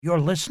You're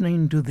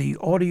listening to the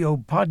audio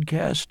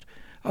podcast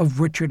of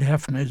Richard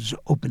Hefner's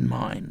Open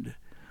Mind.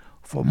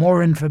 For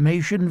more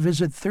information,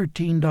 visit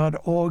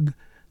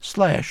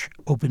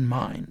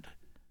 13.org/openmind.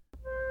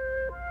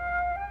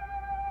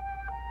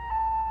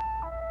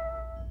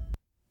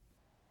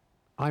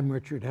 I'm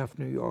Richard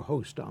Hefner, your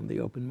host on The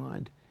Open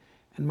Mind,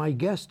 and my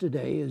guest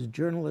today is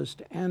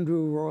journalist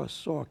Andrew Ross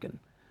Sorkin,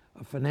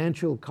 a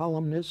financial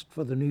columnist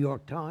for the New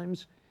York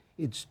Times,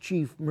 its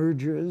chief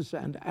mergers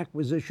and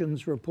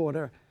acquisitions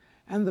reporter,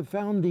 and the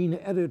founding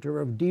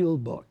editor of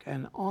DealBook,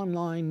 an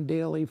online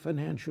daily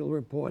financial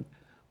report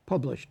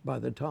published by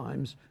the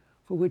Times,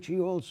 for which he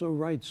also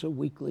writes a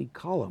weekly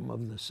column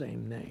of the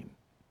same name.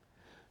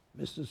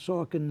 Mr.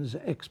 Sorkin's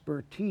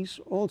expertise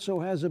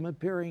also has him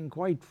appearing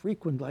quite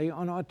frequently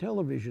on our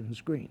television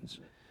screens,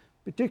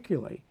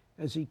 particularly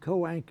as he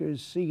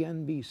co-anchors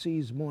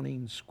CNBC's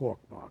morning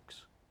Squawk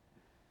Box.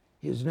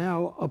 His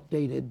now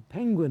updated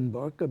Penguin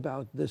book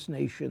about this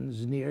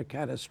nation's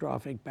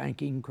near-catastrophic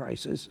banking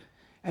crisis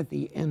at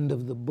the end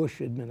of the Bush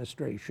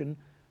administration,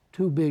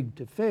 Too Big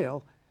to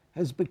Fail,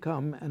 has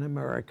become an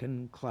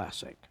American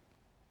classic.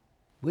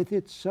 With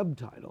its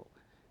subtitle,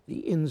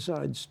 The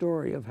Inside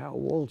Story of How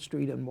Wall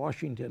Street and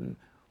Washington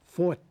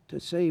Fought to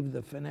Save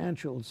the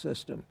Financial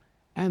System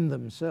and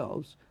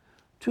Themselves,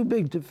 Too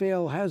Big to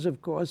Fail has,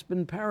 of course,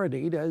 been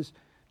parodied as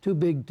Too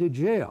Big to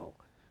Jail,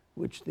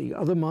 which the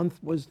other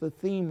month was the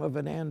theme of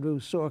an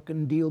Andrew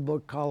Sorkin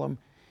DealBook column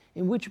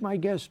in which my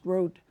guest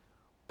wrote,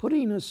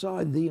 "Putting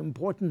aside the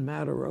important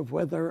matter of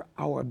whether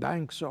our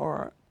banks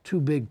are too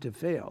big to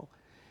fail,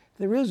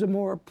 there is a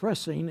more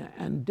pressing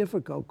and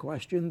difficult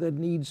question that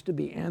needs to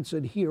be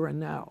answered here and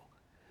now.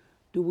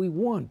 Do we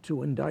want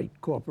to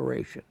indict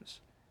corporations?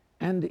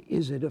 And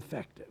is it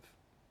effective?"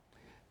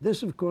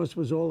 This, of course,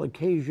 was all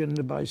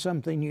occasioned by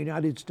something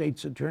United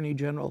States Attorney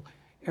General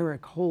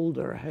Eric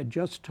Holder had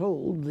just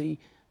told the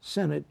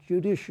Senate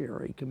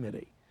Judiciary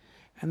Committee,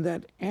 and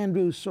that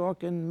Andrew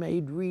Sorkin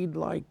made read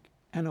like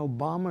an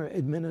Obama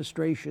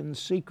administration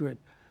secret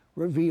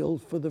revealed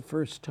for the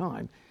first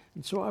time.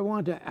 And so I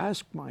want to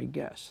ask my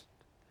guest,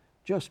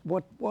 just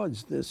what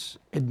was this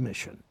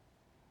admission?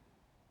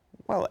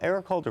 Well,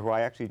 Eric Holder, who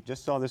I actually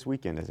just saw this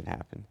weekend as it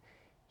happened,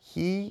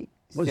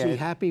 Was he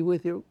happy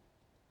with you?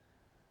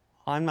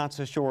 I'm not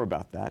so sure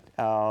about that.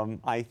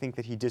 I think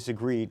that he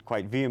disagreed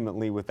quite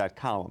vehemently with that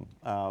column,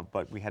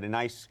 but we had a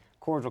nice,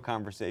 cordial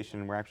conversation,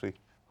 and we're actually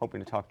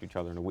hoping to talk to each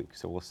other in a week,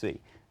 so we'll see.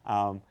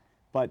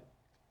 But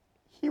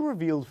he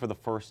revealed for the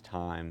first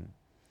time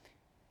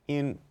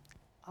in,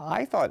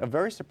 I thought, a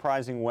very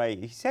surprising way.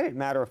 He said it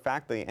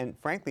matter-of-factly, and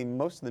frankly,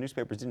 most of the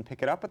newspapers didn't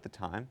pick it up at the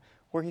time,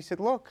 where he said,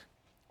 look,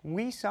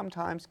 we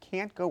sometimes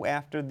can't go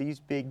after these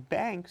big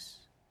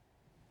banks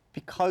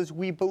because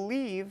we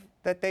believe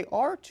that they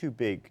are too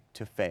big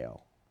to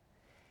fail.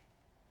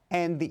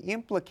 And the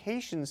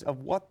implications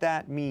of what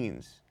that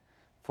means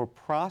for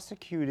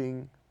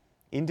prosecuting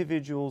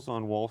individuals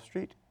on Wall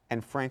Street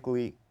and,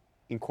 frankly,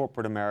 in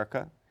corporate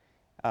America,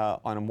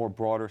 on a more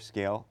broader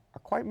scale, are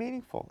quite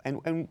meaningful.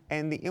 And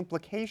the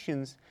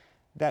implications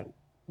that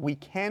we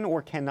can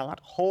or cannot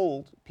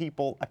hold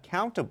people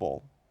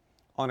accountable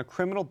on a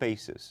criminal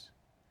basis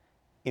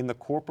in the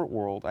corporate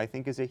world, I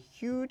think, is a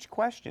huge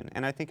question.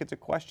 And I think it's a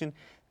question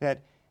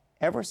that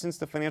ever since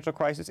the financial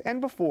crisis and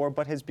before,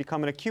 but has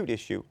become an acute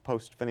issue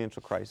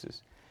post-financial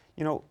crisis.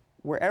 You know,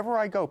 wherever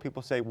I go,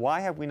 people say, why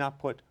have we not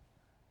put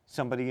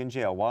somebody in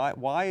jail?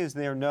 Why is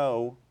there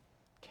no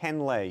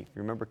Ken Lay,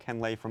 you remember Ken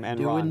Lay from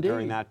Enron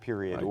during that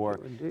period,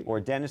 or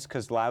Dennis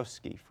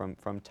Kozlowski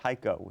from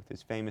Tyco with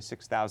his famous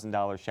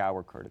 $6,000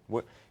 shower curtain.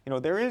 You know,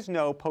 there is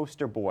no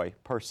poster boy,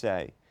 per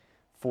se,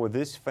 for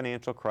this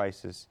financial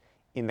crisis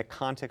in the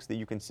context that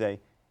you can say,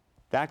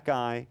 that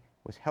guy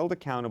was held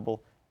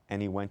accountable and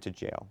he went to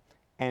jail.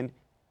 And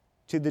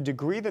to the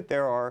degree that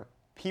there are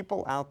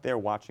people out there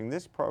watching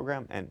this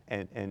program and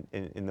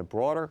in the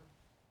broader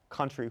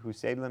country who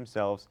say to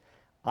themselves,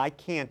 I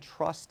can't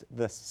trust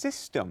the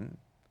system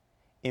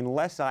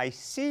unless I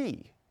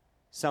see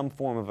some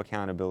form of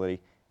accountability,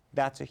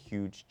 that's a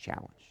huge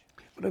challenge.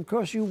 But of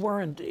course you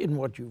weren't, in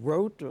what you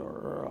wrote,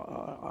 or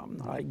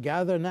I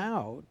gather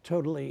now,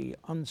 totally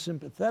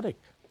unsympathetic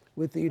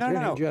with the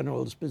Attorney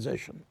General's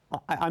position.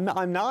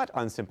 I'm not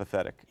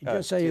unsympathetic. You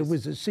just say it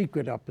was a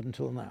secret up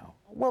until now.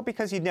 Well,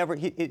 because it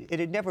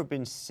had never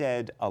been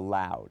said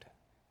aloud.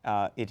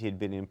 It had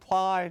been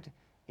implied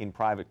in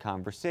private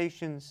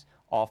conversations,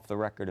 off the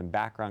record and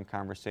background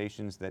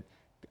conversations that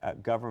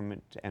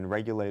government and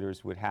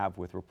regulators would have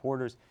with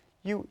reporters.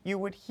 You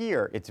would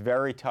hear it's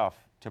very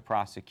tough to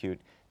prosecute.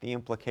 The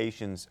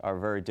implications are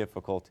very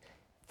difficult.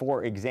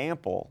 For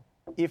example,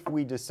 if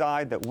we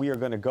decide that we are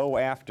going to go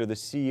after the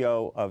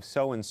CEO of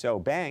so-and-so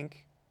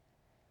bank,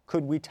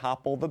 could we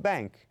topple the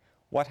bank?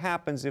 What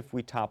happens if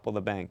we topple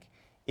the bank?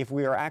 If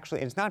we are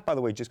actually, and it's not, by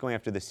the way, just going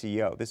after the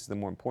CEO. This is the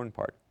more important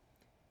part.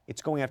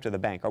 It's going after the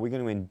bank. Are we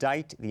going to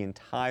indict the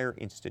entire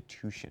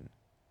institution?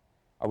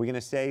 Are we going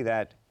to say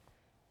that,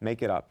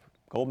 make it up,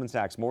 Goldman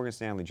Sachs, Morgan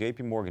Stanley,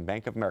 JP Morgan,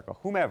 Bank of America,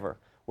 whomever,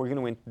 we're going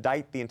to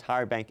indict the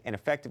entire bank and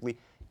effectively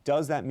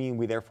Does that mean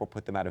we therefore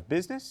put them out of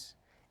business?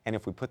 And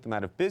if we put them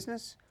out of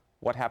business,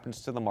 what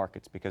happens to the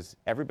markets? Because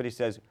everybody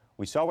says,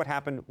 we saw what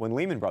happened when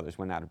Lehman Brothers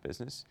went out of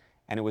business,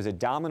 and it was a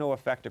domino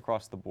effect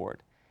across the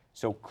board.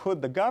 So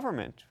could the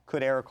government,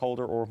 could Eric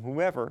Holder or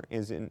whoever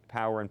is in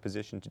power and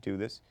position to do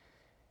this,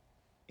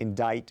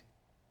 indict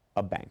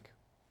a bank?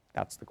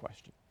 That's the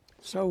question.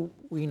 So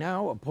we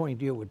now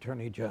appoint you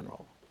Attorney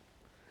General,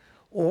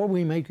 or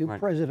we make you Right.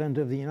 President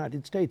of the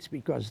United States,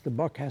 because the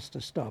buck has to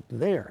stop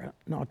there,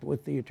 not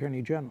with the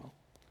Attorney General.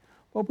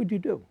 What would you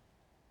do?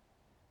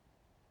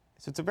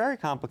 So it's a very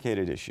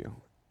complicated issue.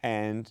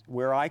 And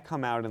where I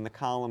come out in the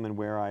column and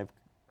where I've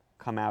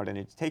come out, and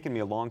it's taken me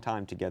a long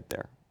time to get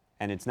there,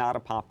 and it's not a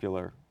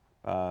popular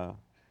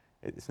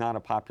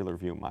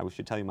view. I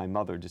should tell you my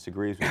mother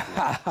disagrees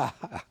with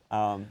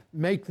me.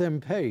 Make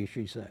them pay,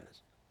 she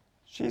says.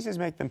 She says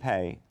make them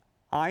pay.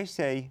 I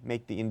say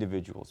make the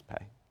individuals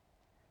pay.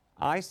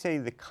 I say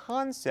the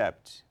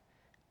concept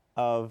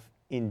of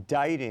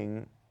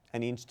indicting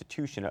an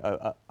institution,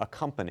 a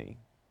company,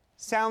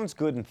 sounds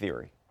good in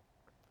theory,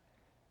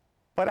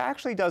 but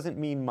actually doesn't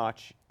mean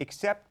much,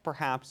 except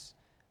perhaps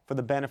for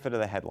the benefit of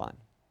the headline.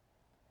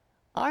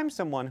 I'm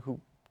someone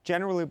who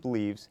generally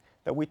believes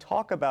that we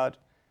talk about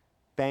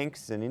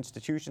banks and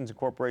institutions and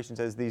corporations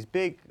as these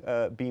big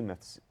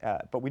behemoths,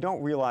 but we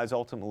don't realize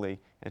ultimately,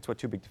 and it's what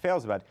Too Big to Fail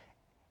is about,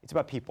 it's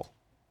about people.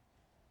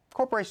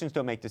 Corporations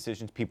don't make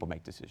decisions, people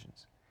make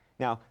decisions.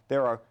 Now,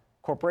 there are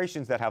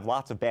corporations that have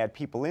lots of bad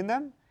people in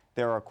them.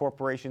 There are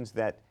corporations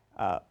that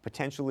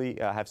potentially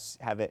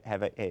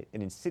have an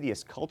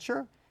insidious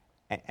culture,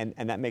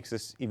 and that makes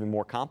this even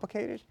more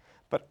complicated.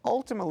 But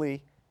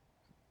ultimately,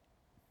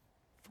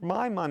 for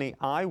my money,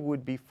 I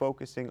would be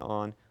focusing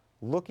on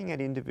looking at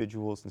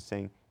individuals and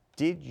saying,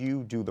 did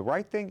you do the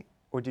right thing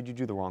or did you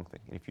do the wrong thing?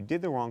 And if you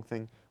did the wrong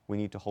thing, we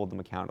need to hold them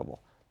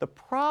accountable. The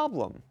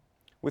problem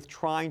with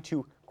trying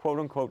to, quote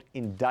unquote,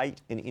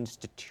 indict an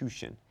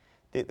institution,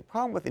 the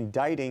problem with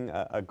indicting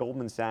a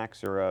Goldman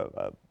Sachs or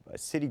a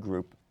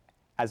Citigroup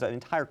as an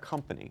entire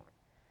company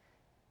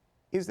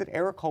is that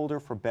Eric Holder,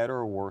 for better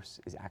or worse,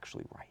 is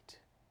actually right.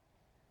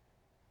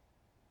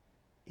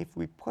 If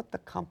we put the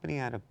company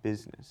out of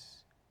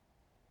business,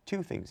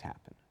 two things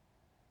happen.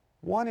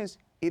 One is,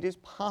 it is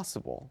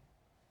possible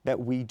that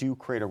we do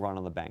create a run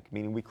on the bank,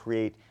 meaning we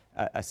create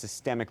a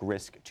systemic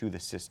risk to the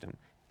system.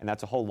 And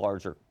that's a whole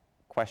larger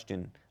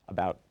question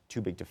about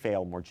Too Big to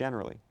Fail more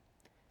generally.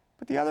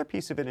 But the other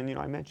piece of it, and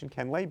I mentioned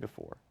Ken Lay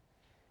before,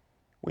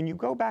 when you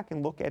go back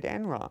and look at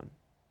Enron,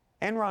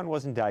 Enron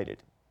was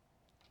indicted.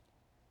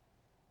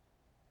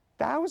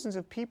 Thousands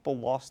of people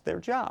lost their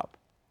job.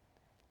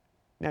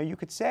 Now, you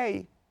could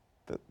say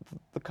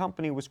the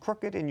company was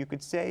crooked, and you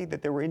could say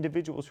that there were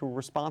individuals who were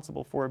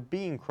responsible for it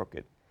being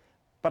crooked.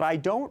 But I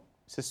don't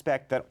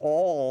suspect that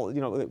all,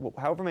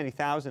 however many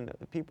thousand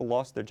people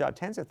lost their job,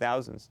 tens of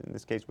thousands in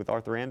this case with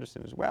Arthur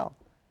Andersen as well.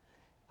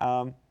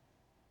 I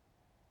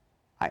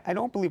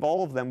don't believe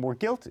all of them were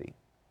guilty.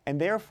 And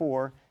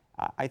therefore,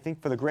 I think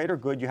for the greater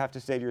good, you have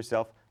to say to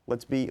yourself,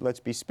 let's be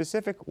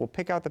specific. We'll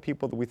pick out the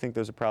people that we think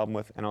there's a problem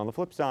with. And on the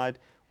flip side,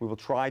 we will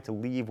try to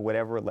leave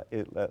whatever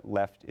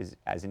left is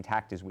as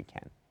intact as we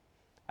can.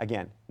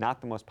 Again,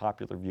 not the most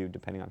popular view,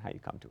 depending on how you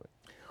come to it.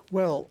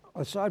 Well,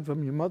 aside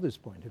from your mother's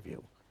point of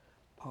view,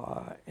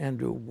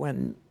 Andrew,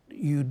 when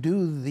you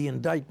do the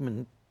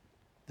indictment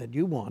that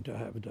you want to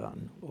have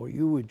done, or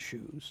you would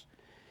choose,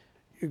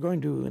 you're going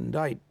to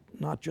indict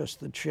not just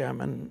the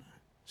chairman,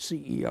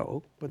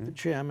 CEO, but the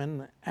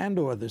chairman and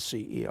or the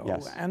CEO,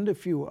 Yes. and a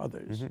few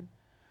others.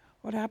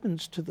 What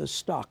happens to the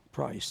stock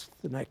price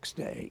the next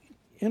day,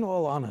 in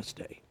all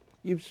honesty?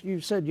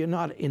 You've said you're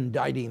not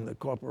indicting the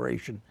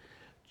corporation,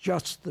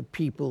 just the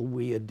people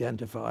we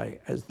identify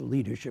as the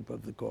leadership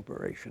of the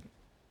corporation.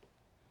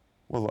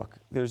 Well, look,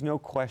 there's no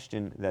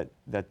question that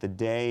the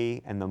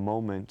day and the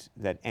moment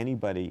that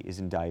anybody is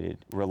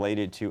indicted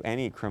related to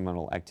any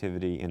criminal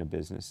activity in a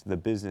business, the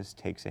business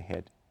takes a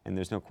hit. And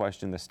there's no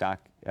question the stock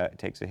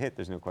takes a hit.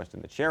 There's no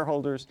question that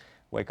shareholders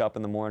wake up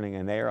in the morning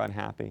and they are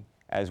unhappy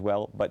as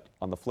well. But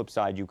on the flip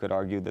side, you could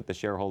argue that the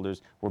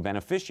shareholders were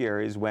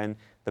beneficiaries when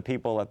the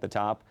people at the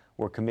top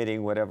were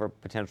committing whatever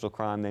potential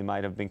crime they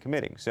might have been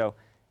committing. So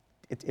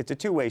it's a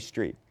two-way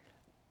street.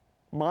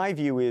 My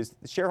view is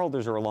the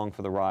shareholders are along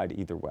for the ride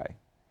either way.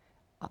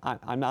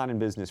 I'm not in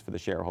business for the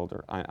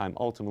shareholder. I'm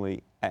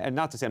ultimately, and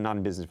not to say I'm not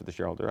in business for the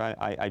shareholder,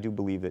 I do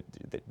believe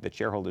that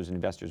shareholders and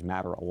investors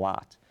matter a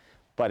lot.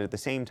 But at the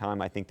same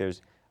time, I think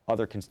there's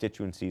other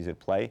constituencies at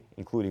play,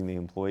 including the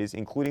employees,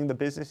 including the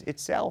business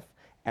itself,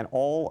 and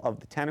all of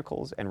the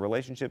tentacles and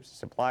relationships,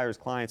 suppliers,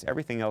 clients,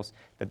 everything else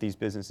that these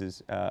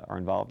businesses are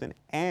involved in.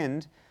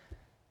 And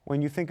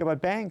when you think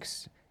about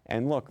banks,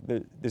 and look,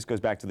 this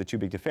goes back to the Too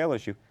Big to Fail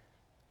issue,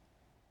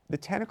 the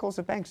tentacles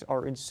of banks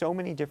are in so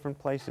many different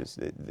places,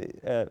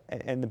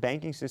 and the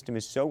banking system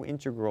is so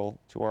integral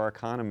to our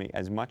economy,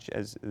 as much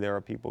as there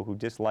are people who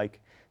dislike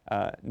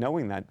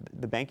knowing that.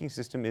 The banking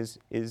system is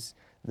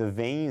the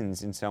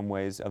veins, in some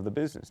ways, of the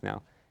business.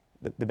 Now,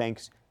 the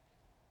banks,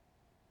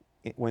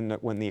 when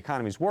the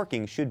economy is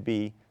working, should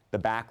be the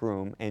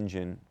backroom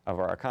engine of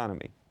our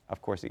economy.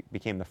 Of course, it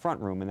became the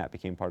front room, and that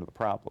became part of the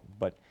problem.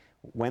 But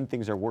when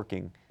things are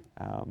working,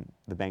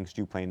 the banks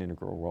do play an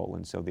integral role.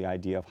 And so the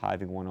idea of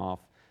hiving one off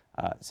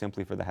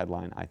simply for the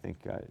headline, I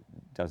think,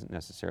 doesn't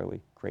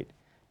necessarily create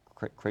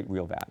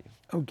real value.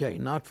 Okay,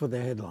 not for the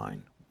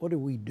headline. What do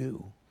we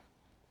do?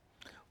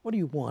 What do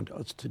you want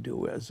us to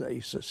do as a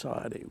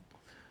society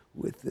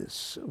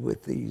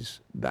with these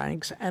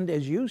banks? And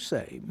as you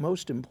say,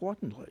 most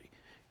importantly,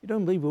 you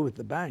don't leave it with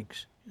the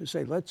banks. You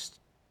say, let's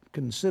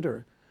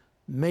consider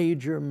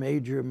major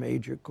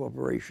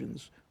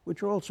corporations,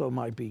 which also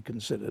might be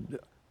considered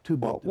too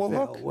big to fail,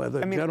 look,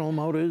 whether I mean, General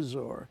Motors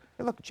or...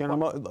 Look,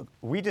 look,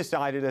 we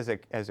decided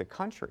as a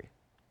country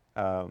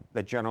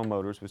that General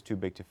Motors was too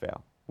big to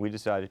fail. We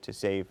decided to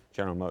save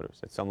General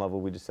Motors. At some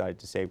level, we decided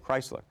to save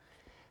Chrysler.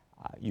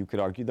 You could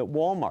argue that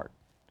Walmart,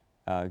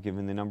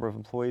 given the number of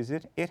employees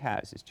it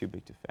has, is too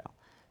big to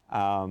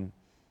fail.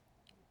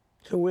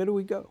 So where do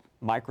we go?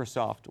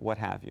 Microsoft, what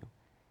have you.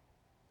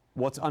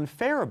 What's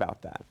unfair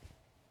about that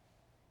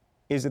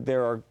is that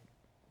there are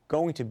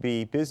going to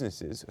be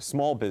businesses, a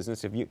small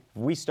business, if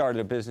we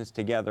started a business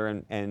together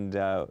and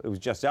it was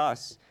just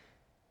us,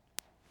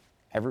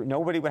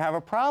 nobody would have a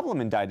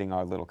problem indicting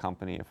our little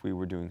company if we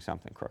were doing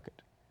something crooked.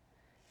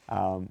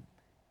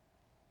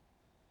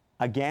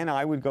 Again,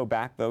 I would go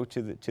back, though,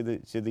 to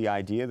the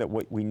idea that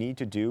what we need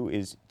to do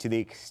is, to the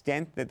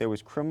extent that there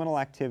was criminal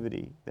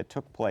activity that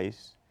took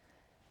place,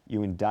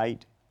 you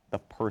indict the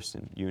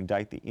person, you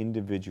indict the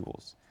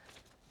individuals.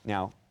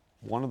 Now,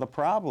 one of the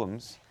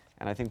problems,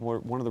 and I think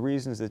one of the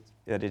reasons that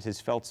it has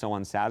felt so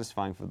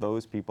unsatisfying for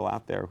those people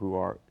out there who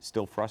are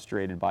still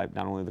frustrated by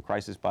not only the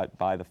crisis, but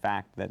by the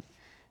fact that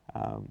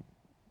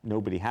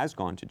nobody has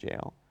gone to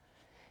jail,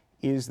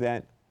 is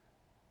that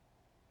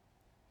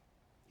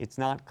it's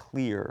not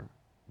clear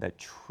that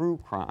true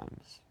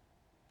crimes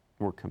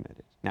were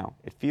committed. Now,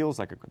 it feels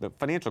like the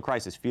financial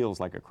crisis feels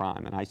like a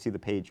crime, and I see the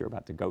page you're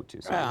about to go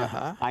to,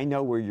 so I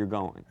know where you're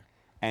going.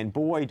 And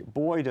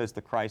boy, does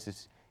the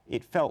crisis,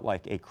 it felt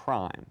like a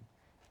crime.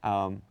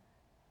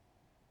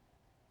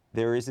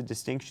 There is a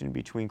distinction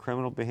between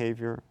criminal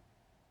behavior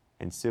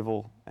and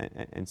civil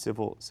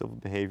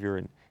behavior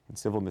and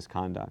civil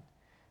misconduct.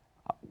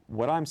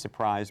 What I'm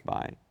surprised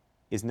by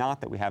is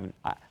not that we haven't,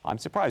 I'm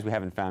surprised we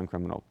haven't found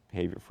criminal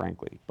behavior,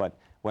 frankly, but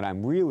what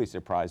I'm really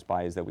surprised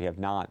by is that we have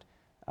not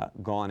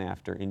gone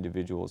after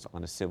individuals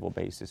on a civil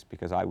basis,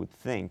 because I would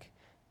think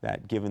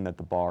that given that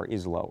the bar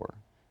is lower,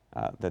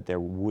 that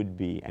there would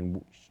be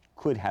and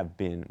could have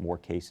been more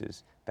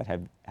cases that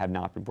have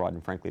not been brought,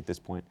 and frankly at this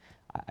point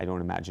I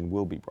don't imagine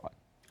will be brought.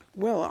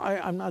 Well,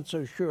 I'm not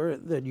so sure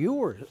that you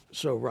were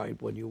so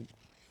right when you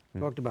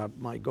talked about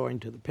my going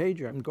to the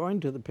page. I'm going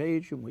to the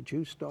page in which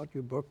you start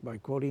your book by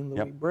quoting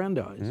Louis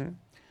Brandeis.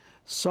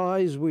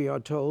 Size, we are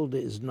told,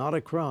 is not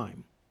a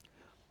crime,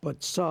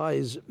 but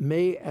size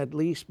may at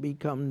least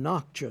become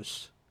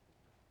noxious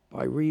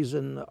by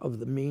reason of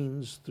the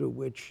means through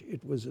which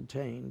it was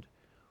attained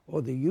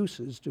or the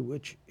uses to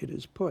which it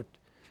is put.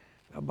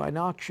 Now, by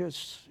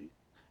noxious,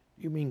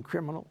 you mean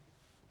criminal?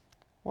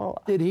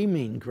 Well, did he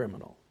mean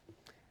criminal?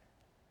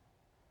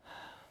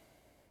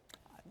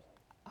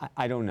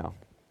 I don't know.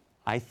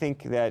 I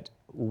think that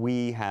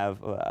we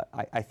have,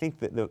 I think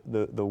that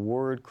the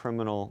word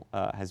criminal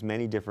has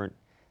many different,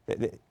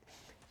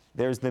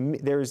 there's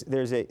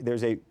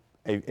a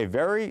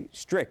very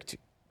strict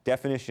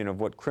definition of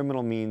what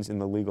criminal means in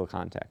the legal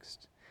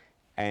context.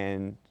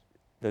 And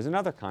there's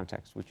another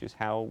context, which is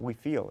how we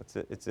feel.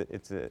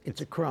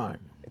 It's a crime.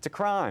 It's a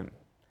crime.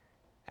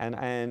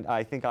 And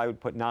I think I would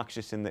put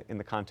noxious in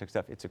the context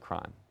of it's a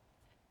crime.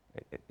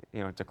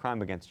 It's a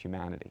crime against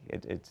humanity.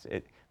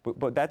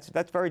 But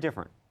that's very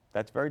different.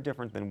 That's very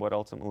different than what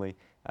ultimately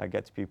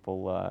gets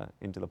people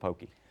into the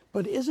pokey.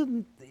 But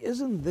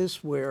isn't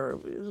this where,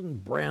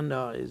 isn't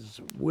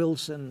Brandeis,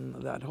 Wilson,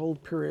 that whole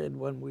period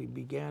when we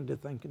began to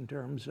think in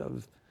terms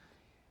of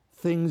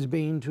things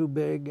being too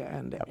big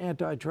and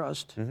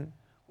antitrust,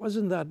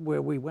 wasn't that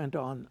where we went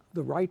on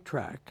the right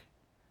track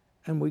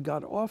and we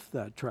got off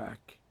that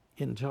track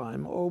in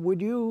time? Or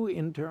would you,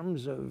 in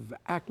terms of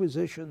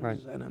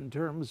acquisitions and in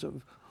terms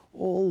of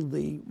all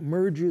the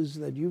mergers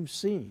that you've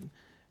seen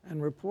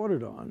and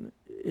reported on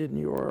in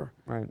your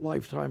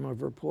lifetime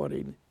of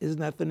reporting, isn't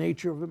that the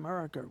nature of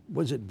America?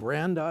 Was it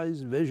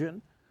Brandeis'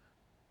 vision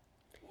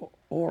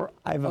or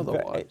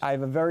otherwise? I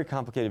have a very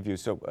complicated view.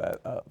 So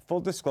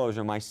full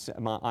disclosure,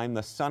 I'm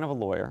the son of a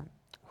lawyer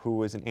who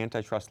was an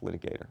antitrust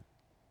litigator.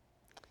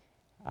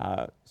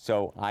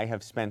 So I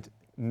have spent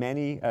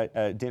many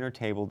a dinner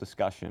table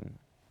discussion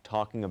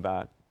talking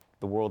about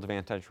the world of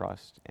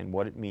antitrust and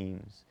what it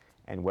means,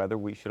 and whether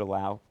we should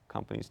allow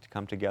companies to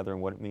come together,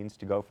 and what it means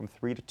to go from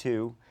 3 to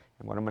 2,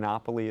 and what a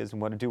monopoly is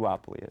and what a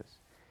duopoly is,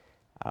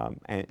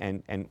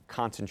 and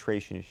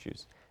concentration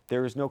issues.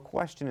 There is no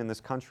question in this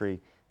country,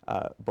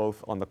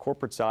 both on the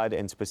corporate side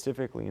and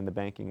specifically in the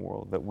banking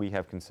world, that we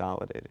have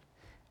consolidated.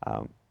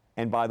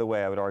 And by the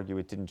way, I would argue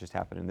it didn't just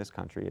happen in this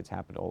country, it's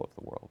happened all over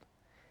the world.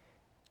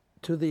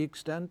 To the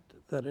extent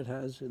that it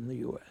has in the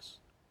U.S.?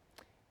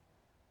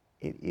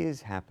 It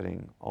is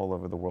happening all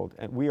over the world,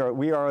 and we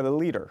are the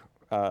leader.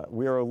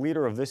 We are a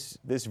leader of this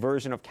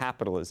version of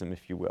capitalism,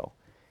 if you will.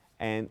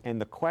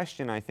 And the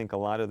question I think a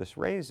lot of this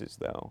raises,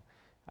 though,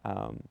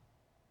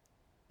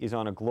 is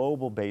on a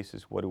global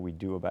basis, what do we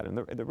do about it?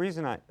 And the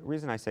reason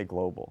I say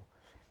global,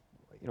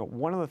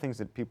 one of the things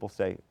that people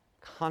say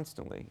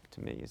constantly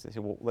to me is they say,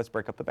 well, let's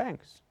break up the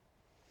banks.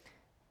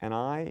 And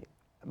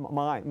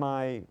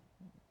my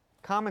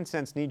common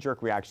sense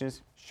knee-jerk reaction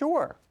is,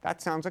 sure,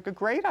 that sounds like a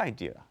great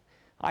idea.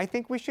 I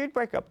think we should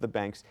break up the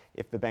banks.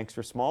 If the banks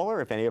were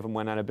smaller, if any of them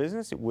went out of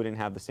business, it wouldn't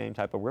have the same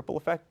type of ripple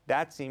effect.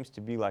 That seems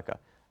to be like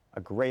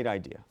a great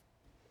idea.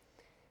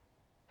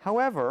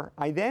 However,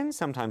 I then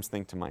sometimes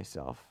think to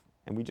myself,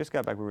 and we just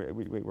got back,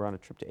 we were on a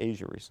trip to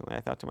Asia recently, I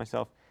thought to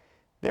myself,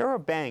 there are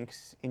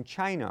banks in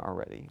China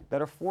already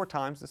that are 4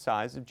 times the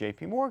size of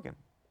JP Morgan.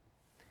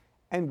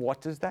 And what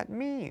does that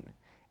mean?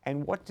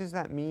 And what does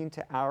that mean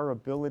to our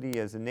ability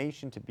as a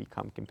nation to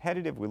become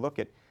competitive? We look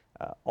at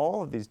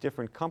all of these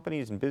different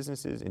companies and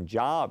businesses and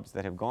jobs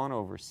that have gone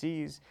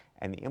overseas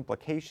and the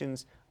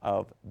implications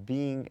of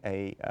being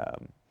a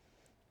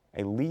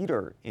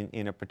leader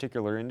in a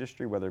particular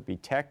industry, whether it be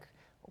tech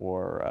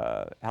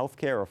or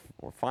healthcare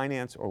or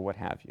finance or what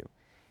have you.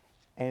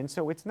 And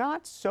so it's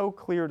not so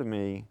clear to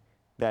me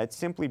that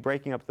simply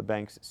breaking up the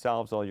banks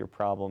solves all your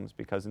problems,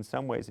 because in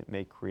some ways it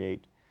may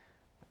create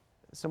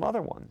some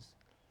other ones.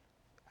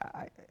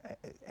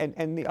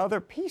 And the other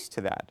piece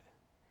to that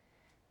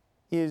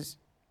is,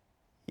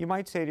 you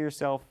might say to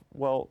yourself,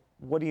 well,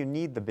 what do you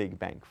need the big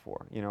bank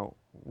for?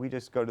 We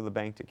just go to the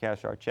bank to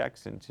cash our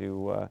checks and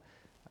to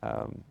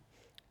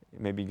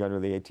maybe go to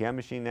the ATM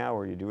machine now,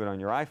 or you do it on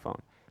your iPhone.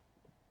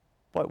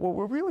 But what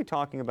we're really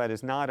talking about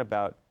is not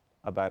about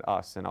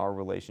us and our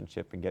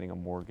relationship and getting a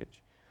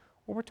mortgage.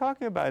 What we're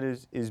talking about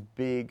is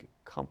big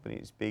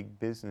companies, big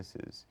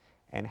businesses,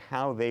 and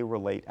how they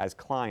relate as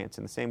clients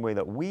in the same way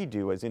that we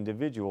do as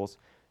individuals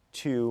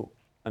to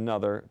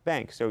another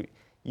bank. So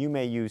you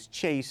may use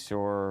Chase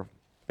or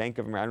Bank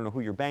of America, I don't know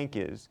who your bank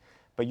is,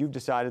 but you've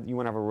decided you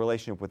want to have a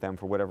relationship with them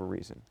for whatever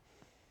reason.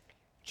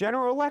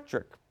 General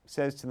Electric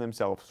says to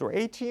themselves, or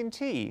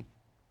AT&T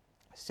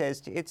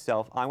says to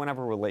itself, I want to have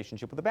a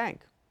relationship with a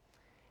bank.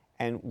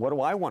 And what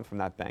do I want from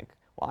that bank?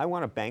 Well, I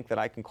want a bank that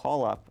I can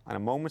call up on a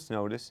moment's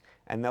notice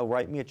and they'll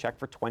write me a check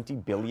for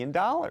 $20 billion.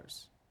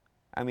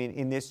 I mean,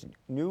 in this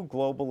new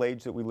global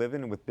age that we live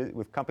in,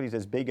 with companies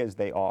as big as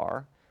they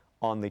are,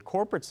 on the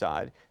corporate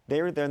side,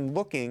 they're then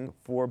looking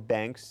for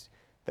banks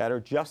that are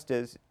just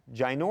as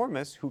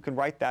ginormous who can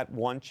write that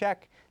one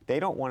check. They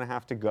don't want to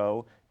have to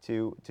go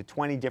to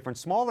 20 different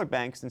smaller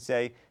banks and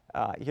say,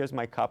 here's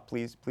my cup,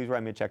 please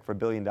write me a check for $1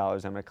 billion, I'm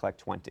going to collect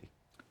 20.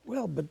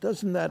 Well, but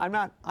doesn't that... I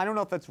don't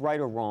know if that's right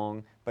or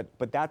wrong,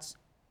 but that's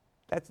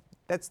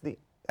the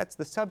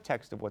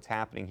subtext of what's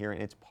happening here,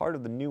 and it's part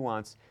of the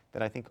nuance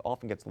that I think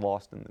often gets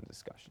lost in the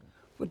discussion.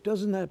 But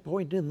doesn't that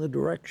point in the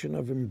direction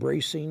of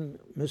embracing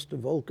Mr.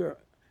 Volcker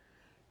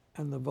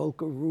and the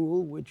Volcker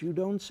rule, which you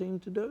don't seem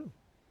to do?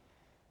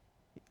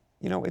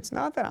 It's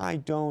not that I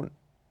don't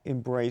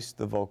embrace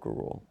the Volcker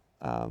rule.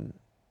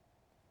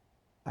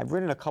 I've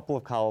written a couple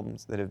of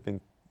columns that have been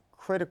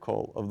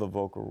critical of the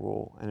Volcker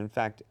rule, and in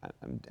fact,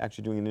 I'm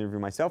actually doing an interview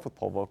myself with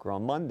Paul Volcker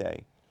on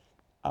Monday.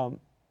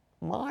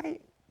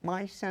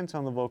 My sense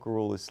on the Volcker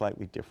rule is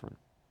slightly different.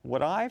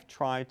 What I've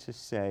tried to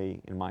say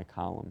in my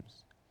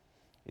columns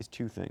is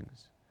 2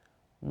 things.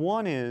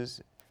 One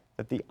is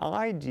that the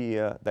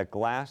idea that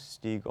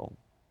Glass-Steagall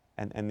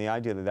and the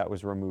idea that that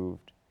was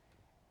removed,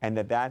 and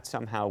that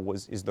somehow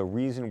is the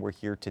reason we're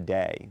here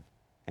today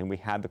and we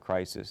had the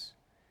crisis,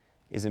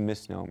 is a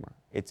misnomer.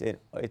 It's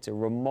a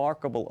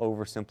remarkable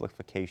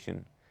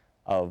oversimplification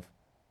of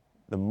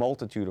the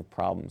multitude of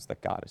problems that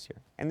got us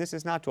here. And this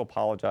is not to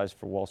apologize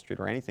for Wall Street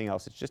or anything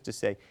else. It's just to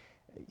say,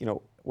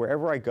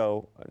 wherever I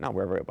go, not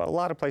wherever I go, but a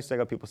lot of places I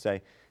go, people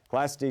say,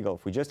 Glass-Steagall,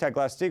 if we just had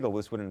Glass-Steagall,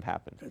 this wouldn't have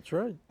happened. That's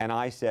right. And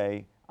I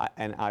say,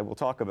 and I will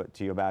talk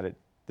to you about it,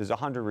 there's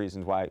 100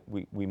 reasons why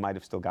we might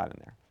have still gotten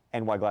there,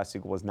 and why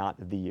Glass-Steagall was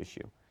not the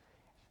issue.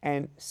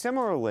 And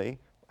similarly,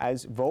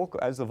 as the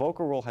Volcker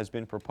rule has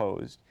been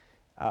proposed,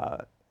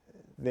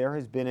 there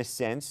has been a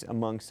sense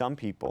among some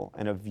people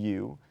and a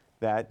view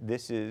that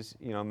this is,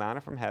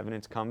 manna from heaven,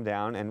 it's come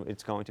down and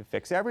it's going to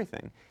fix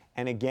everything.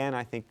 And again,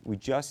 I think we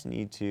just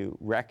need to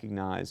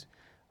recognize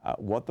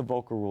what the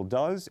Volcker rule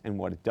does and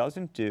what it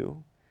doesn't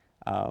do.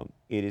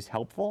 It is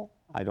helpful.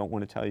 I don't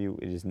want to tell you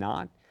it is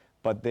not,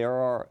 but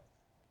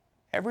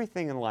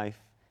everything in life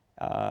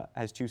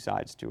has 2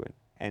 sides to it.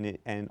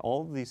 And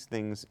all of these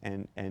things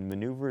and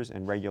maneuvers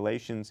and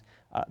regulations,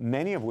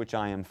 many of which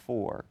I am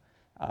for,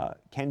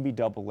 can be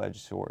double-edged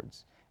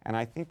swords. And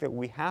I think that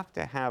we have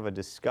to have a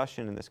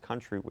discussion in this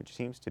country, which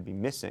seems to be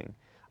missing,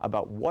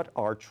 about what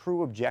our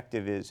true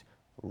objective is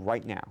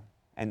right now.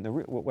 And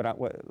let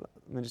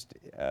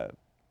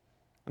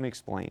me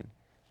explain.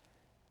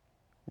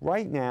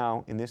 Right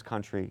now in this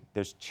country,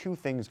 there's 2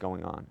 things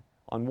going on.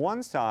 On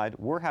one side,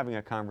 we're having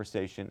a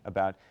conversation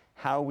about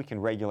how we can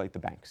regulate the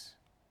banks.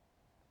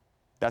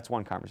 That's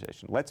one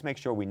conversation. Let's make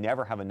sure we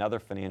never have another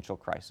financial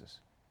crisis.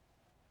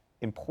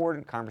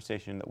 important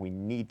conversation that we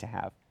need to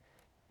have,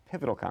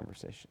 pivotal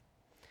conversation.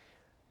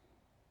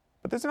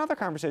 But there's another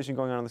conversation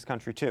going on in this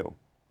country too.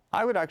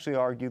 I would actually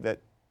argue that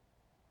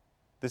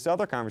this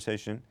other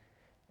conversation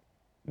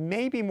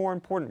may be more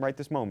important right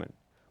this moment,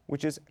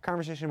 which is a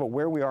conversation about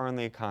where we are in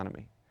the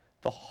economy,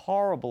 the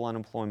horrible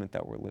unemployment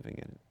that we're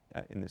living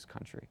in this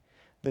country,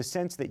 the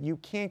sense that you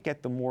can't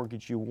get the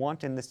mortgage you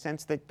want, and the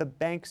sense that the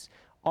banks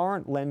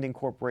aren't lending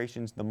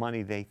corporations the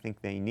money they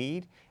think they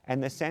need,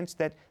 and the sense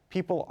that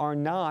people are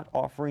not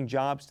offering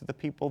jobs to the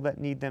people that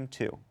need them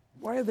too.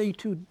 Why are they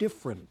too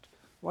different?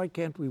 Why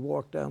can't we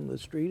walk down the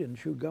street and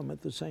chew gum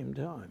at the same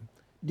time?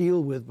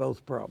 Deal with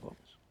both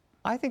problems.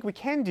 I think we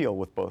can deal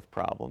with both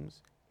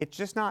problems. It's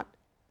just not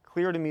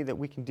clear to me that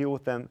we can deal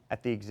with them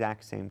at the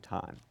exact same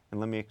time. And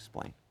let me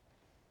explain.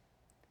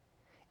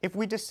 If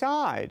we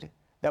decide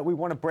that we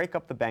want to break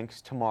up the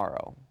banks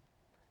tomorrow,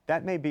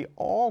 that may be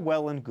all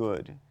well and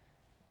good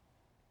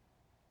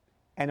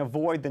and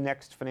avoid the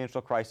next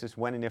financial crisis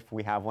when and if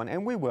we have one,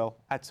 and we will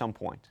at some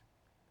point.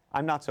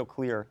 I'm not so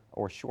clear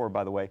or sure,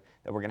 by the way,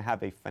 that we're going to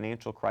have a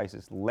financial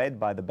crisis led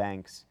by the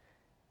banks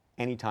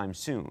anytime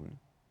soon.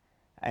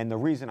 And the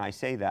reason I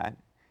say that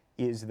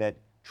is that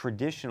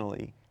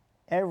traditionally,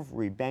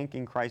 every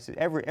banking crisis,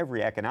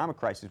 every economic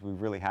crisis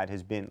we've really had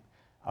has been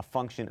a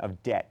function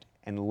of debt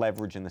and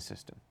leverage in the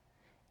system.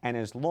 And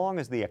as long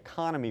as the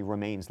economy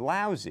remains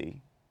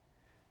lousy,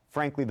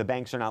 frankly, the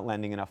banks are not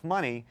lending enough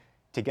money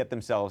to get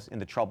themselves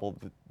into trouble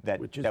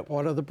Which is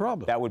part of the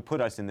problem. that would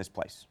put us in this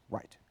place.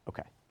 Right,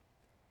 okay.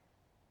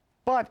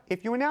 But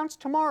if you announce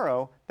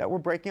tomorrow that we're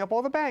breaking up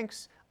all the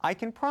banks, I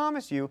can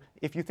promise you,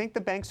 if you think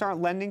the banks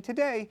aren't lending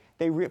today,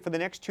 for the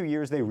next 2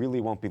 years, they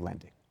really won't be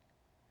lending.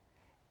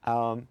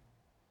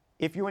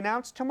 If you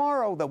announce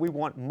tomorrow that we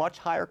want much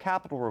higher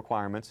capital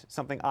requirements,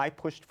 something I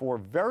pushed for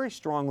very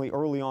strongly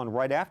early on,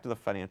 right after the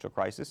financial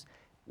crisis,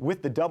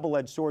 with the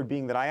double-edged sword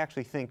being that I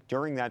actually think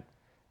during the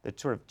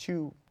sort of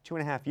two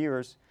and a half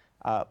years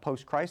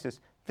post-crisis,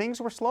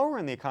 things were slower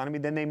in the economy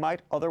than they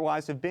might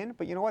otherwise have been.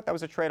 But you know what? That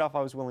was a trade-off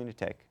I was willing to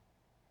take.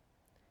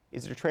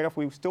 Is it a trade-off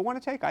we still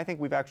want to take? I think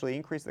we've actually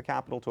increased the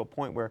capital to a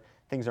point where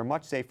things are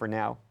much safer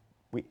now.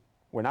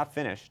 We're not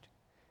finished.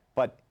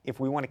 But if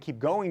we want to keep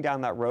going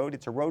down that road,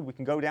 it's a road we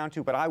can go down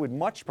to. But I would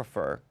much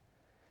prefer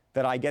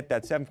that I get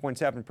that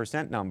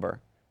 7.7% number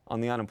on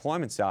the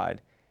unemployment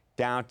side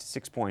down to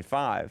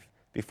 6.5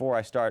 before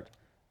I start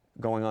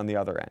going on the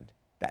other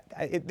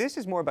end. This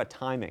is more about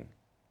timing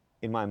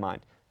in my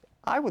mind.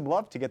 I would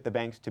love to get the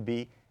banks to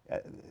be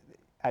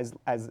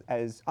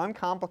as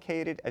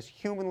uncomplicated as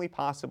humanly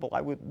possible.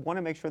 I would want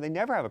to make sure they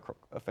never have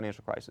a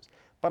financial crisis.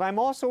 But I'm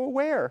also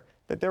aware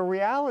that there are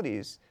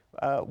realities,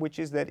 which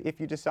is that if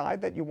you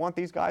decide that you want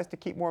these guys to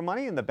keep more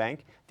money in the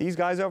bank, these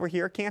guys over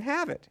here can't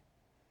have it.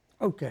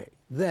 Okay,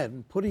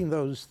 then putting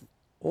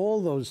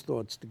all those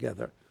thoughts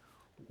together,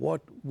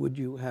 what would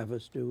you have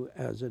us do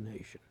as a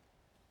nation?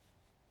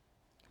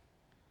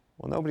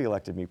 Well, nobody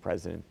elected me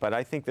president, but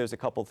I think there's a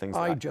couple things.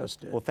 I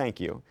just did. Well, thank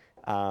you.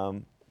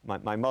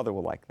 My mother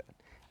will like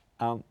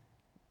that.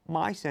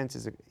 My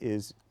sense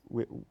is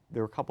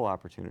there are a couple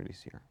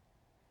opportunities here.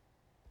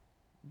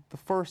 The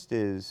first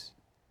is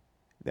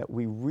that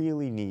we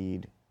really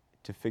need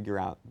to figure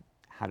out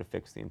how to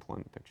fix the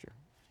employment picture.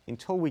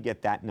 Until we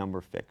get that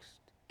number fixed,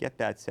 get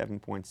that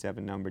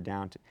 7.7 number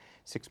down to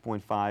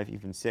 6.5,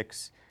 even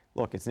 6.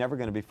 Look, it's never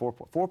going to be 4.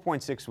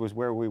 4.6 was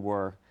where we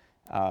were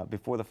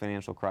before the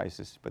financial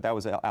crisis, but that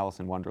was Alice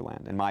in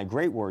Wonderland. And my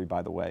great worry,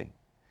 by the way,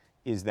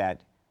 is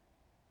that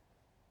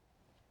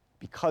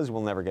because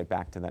we'll never get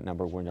back to that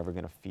number, we're never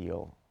going to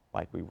feel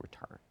like we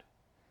returned.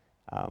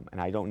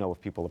 And I don't know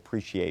if people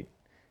appreciate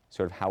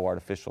sort of how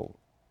artificial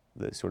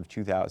the sort of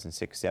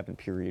 2006-07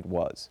 period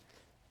was.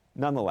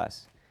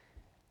 Nonetheless,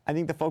 I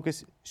think the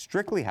focus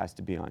strictly has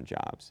to be on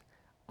jobs.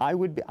 I'm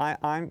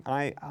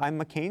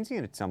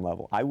Keynesian at some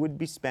level. I would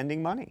be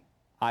spending money.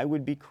 I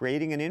would be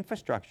creating an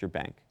infrastructure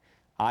bank.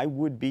 I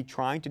would be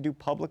trying to do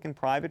public and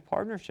private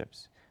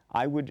partnerships.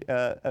 I would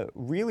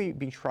really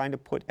be trying to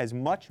put as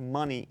much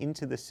money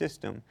into the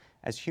system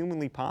as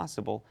humanly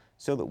possible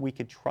so that we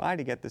could try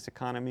to get this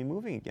economy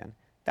moving again.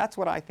 That's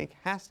what I think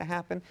has to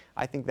happen.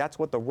 I think that's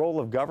what the role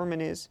of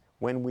government is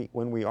when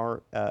we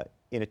are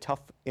in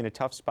a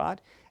tough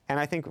spot. And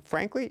I think,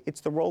 frankly,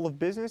 it's the role of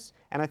business,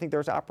 and I think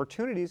there's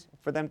opportunities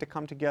for them to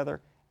come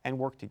together and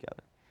work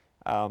together.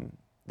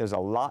 There's a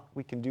lot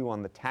we can do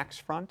on the tax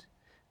front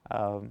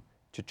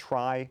to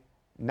try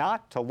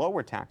not to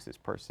lower taxes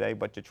per se,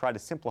 but to try to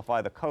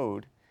simplify the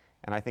code.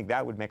 And I think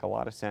that would make a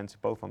lot of sense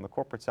both on the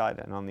corporate side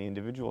and on the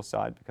individual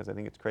side, because I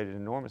think it's created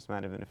an enormous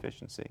amount of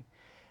inefficiency.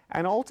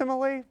 And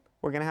ultimately,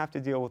 we're going to have to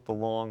deal with the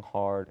long,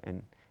 hard,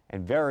 and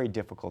very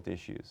difficult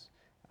issues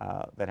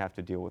that have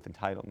to deal with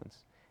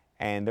entitlements.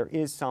 And there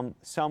is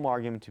some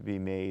argument to be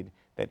made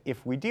that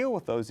if we deal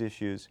with those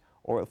issues,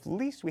 or at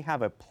least we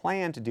have a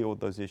plan to deal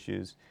with those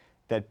issues,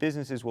 that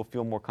businesses will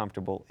feel more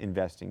comfortable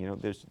investing. You know,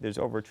 there's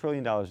over $1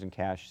 trillion in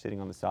cash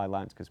sitting on the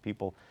sidelines because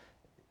people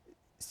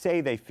say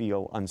they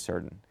feel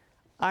uncertain.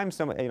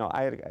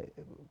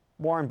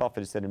 Warren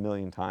Buffett has said a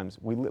million times,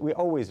 we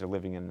always are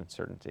living in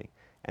uncertainty,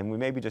 and we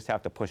maybe just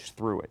have to push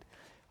through it.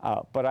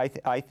 But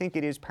I think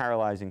it is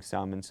paralyzing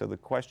some, and so the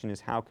question is,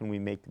 how can we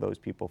make those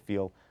people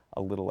feel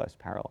a little less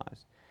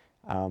paralyzed?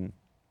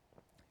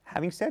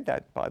 Having said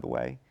that, by the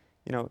way,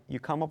 you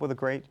come up with a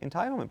great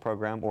entitlement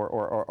program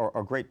or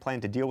a great plan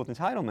to deal with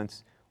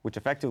entitlements, which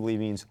effectively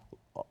means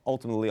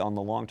ultimately on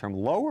the long term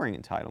lowering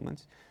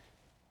entitlements.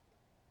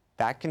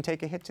 That can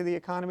take a hit to the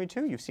economy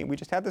too. You've seen, we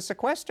just had the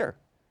sequester.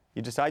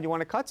 You decide you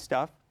want to cut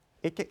stuff,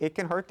 it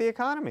can hurt the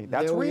economy.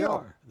 That's There we real.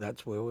 are.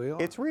 That's where we are.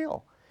 It's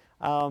real.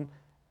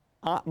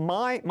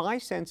 My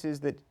sense is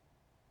that,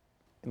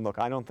 and look,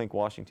 I don't think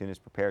Washington is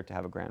prepared to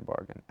have a grand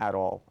bargain at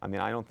all. I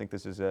mean, I don't think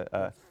this is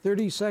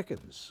 30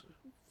 seconds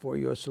for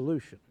your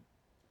solution.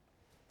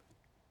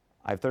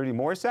 I have 30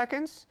 more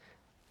seconds.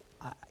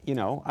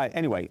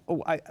 Anyway,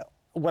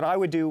 what I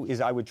would do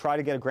is I would try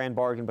to get a grand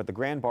bargain, but the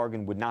grand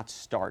bargain would not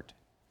start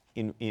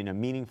in a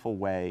meaningful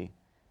way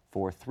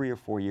for 3 or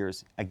 4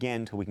 years,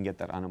 again, till we can get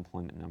that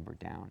unemployment number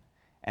down.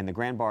 And the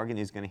grand bargain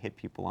is going to hit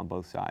people on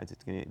both sides.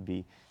 It's going to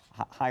be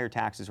higher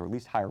taxes or at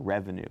least higher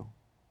revenue,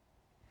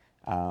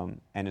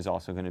 and is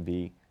also going to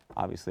be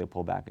obviously a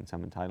pullback in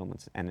some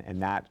entitlements.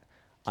 And that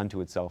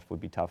unto itself would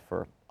be tough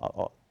for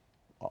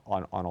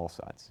on all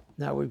sides.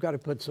 Now we've got to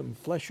put some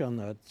flesh on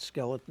that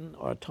skeleton.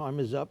 Our time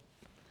is up.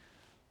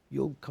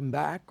 You'll come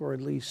back, or at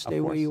least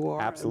stay where course. you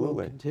are. Absolutely. And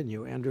we'll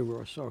continue. Andrew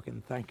Ross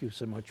Sorkin, thank you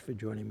so much for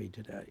joining me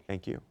today.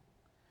 Thank you.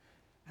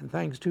 And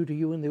thanks too to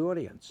you in the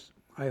audience.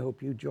 I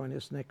hope you join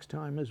us next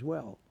time as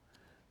well.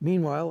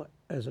 Meanwhile,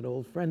 as an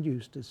old friend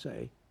used to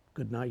say,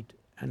 good night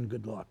and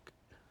good luck.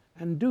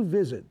 And do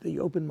visit the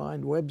Open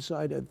Mind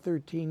website at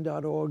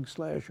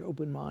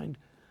 13.org/openmind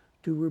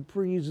to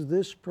reprise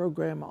this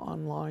program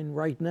online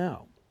right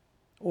now,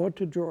 or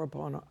to draw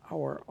upon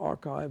our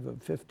archive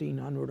of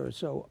 1,500 or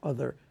so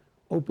other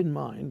Open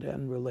Mind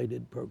and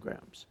related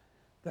programs.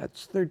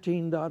 That's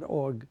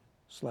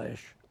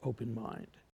 13.org/openmind.